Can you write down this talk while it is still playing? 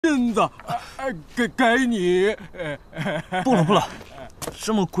金子，给你。不了不了，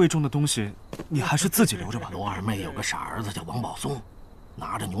这么贵重的东西，你还是自己留着吧。罗二妹有个傻儿子叫王宝松，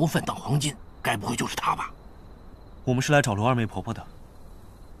拿着牛粪当黄金，该不会就是他吧？我们是来找罗二妹婆婆的。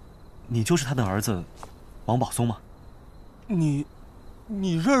你就是她的儿子，王宝松吗？你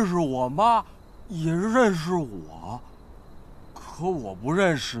认识我妈，也认识我，可我不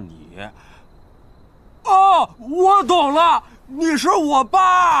认识你。哦，我懂了，你是我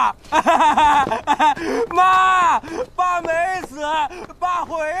爸。妈，爸没死，爸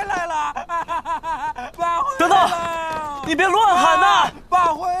回来了。爸回来了。等等，你别乱喊呐！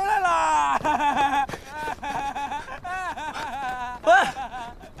爸回来了。喂！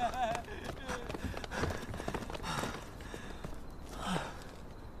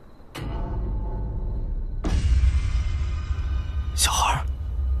小孩儿。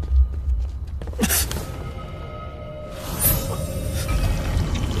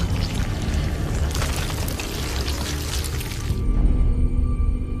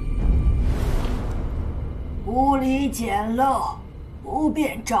屋里简陋，不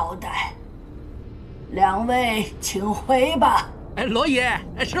便招待，两位请回吧。罗爷，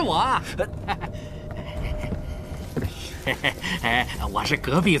是我。我是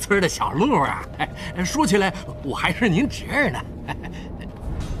隔壁村的小陆啊。说起来，我还是您侄儿呢。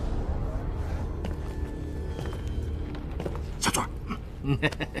小嘴儿。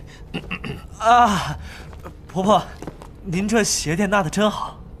啊，婆婆，您这鞋垫纳的真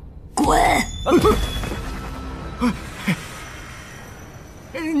好。滚！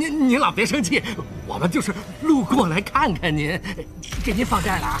您老别生气，我们就是路过来看看您，给您放这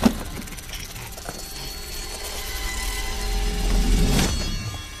儿了啊。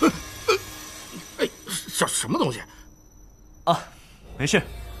哎，什么东西？啊，没事，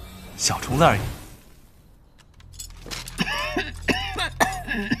小虫子而已。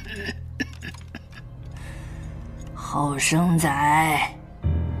后生仔，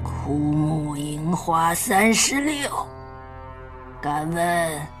枯木樱花36，敢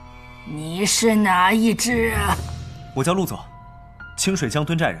问你是哪一只啊？我叫陆左，清水江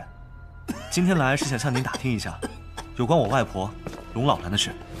墩寨人。今天来是想向您打听一下有关我外婆龙老兰的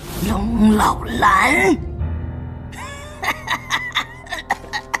事。龙老兰？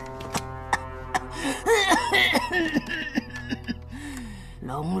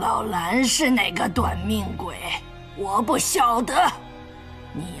龙老兰是哪个短命鬼？我不晓得。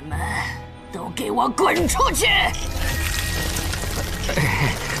你们都给我滚出去！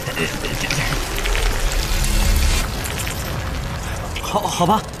好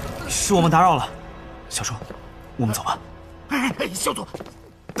吧，是我们打扰了。小叔，我们走吧。小左，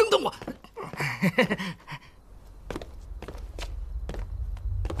等等我。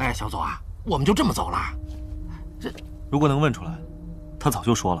哎，小左啊，我们就这么走了？如果能问出来，他早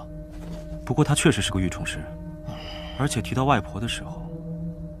就说了。不过他确实是个育虫师，而且提到外婆的时候，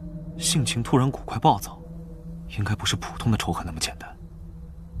性情突然古怪暴躁，应该不是普通的仇恨那么简单。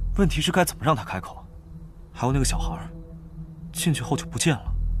问题是该怎么让他开口？还有那个小孩，进去后就不见了，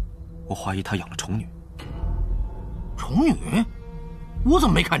我怀疑他养了宠女。宠女？我怎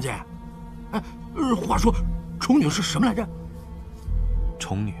么没看见？哎，话说，宠女是什么来着？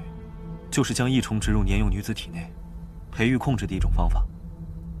宠女，就是将异虫植入年幼女子体内，培育控制的一种方法。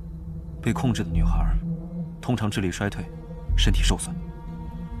被控制的女孩，通常智力衰退，身体受损。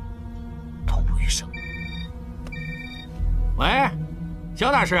头一声。喂，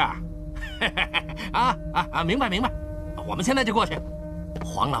肖大师，明白，我们现在就过去。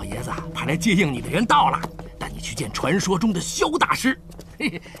黄老爷子派来接应你的人到了，带你去见传说中的肖大师。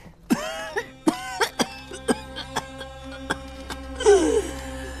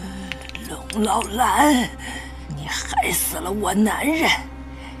龙老兰，你害死了我男人，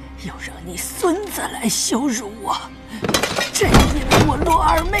又让你孙子来羞辱我，真以为我罗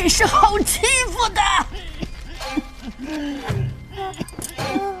二妹是好欺负的？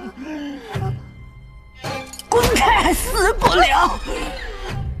滚开，还死不了！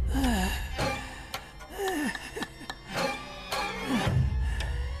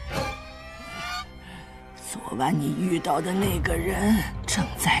昨晚你遇到的那个人正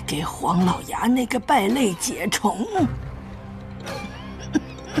在给黄老牙那个败类解虫。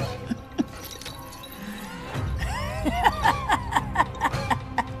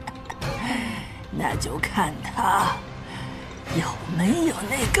那就看他有没有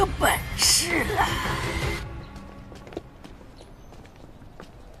那个本事了。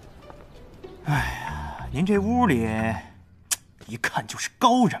哎呀，您这屋里一看就是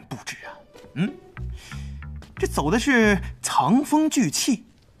高人布置啊！这走的是藏风聚气、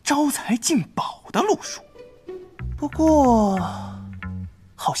招财进宝的路数。不过，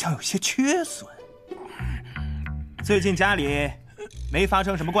好像有些缺损。最近家里没发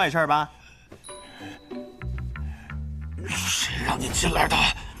生什么怪事吧？谁让你进来的？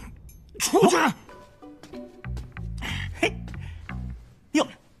出去！嘿，哟，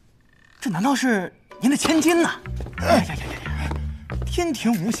这难道是您的千金呐？哎呀！天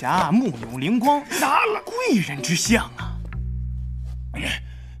庭无瑕，目有灵光，拿了贵人之相啊！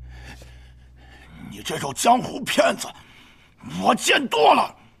你这种江湖骗子，我见多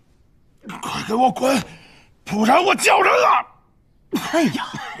了，快给我滚，不然我叫人啊！哎呀，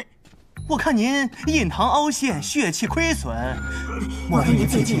我看您印堂凹陷，血气亏损，莫非您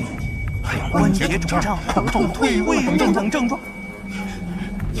最近还有关节肿胀、头痛、退位等症状？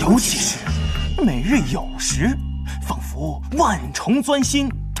尤其是每日有时，仿佛万虫钻心，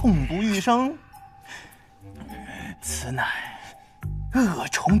痛不欲生。此乃恶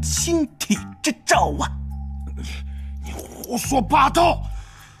虫侵体之兆啊！你胡说八道！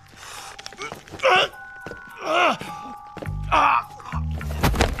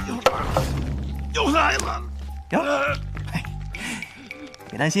又来了！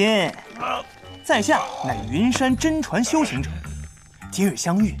别担心，在下乃云山真传修行者，今日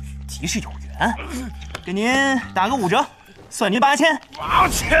相遇，即是有缘，给您打个5折，算您8000。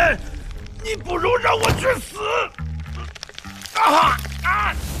8000，你不如让我去死！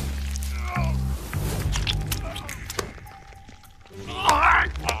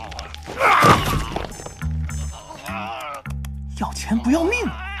要钱不要命，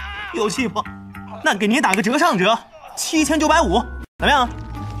有戏不？那给您打个折上折，7950，怎么样？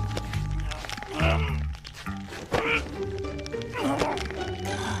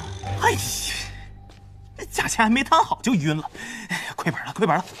哎呀，价钱还没谈好就晕了，亏本了，亏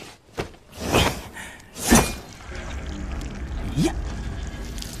本了！哎呀，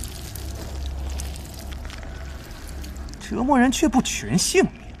折磨人却不取人性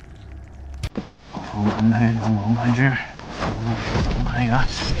命。风看开，阳光开枝，不能开源，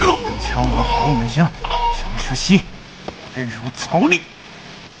敲个好本相，想吃西，人如草粒，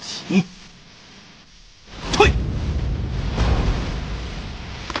起退。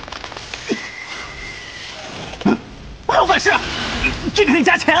我有本事，这个得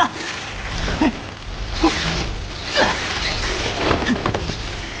加钱啊！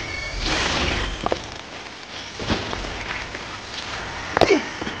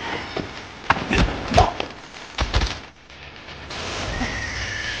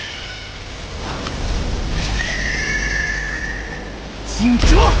惊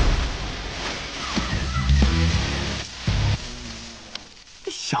蛰！这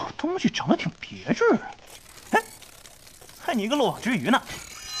小东西长得挺别致啊！哎，还你个落网之鱼呢！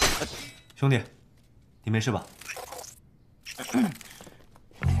兄弟，你没事吧？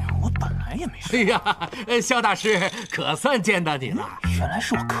我本来也没事。哎呀，肖大师，可算见到你了。原来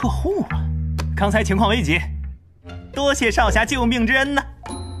是我客户啊！刚才情况危急，多谢少侠救命之恩呐。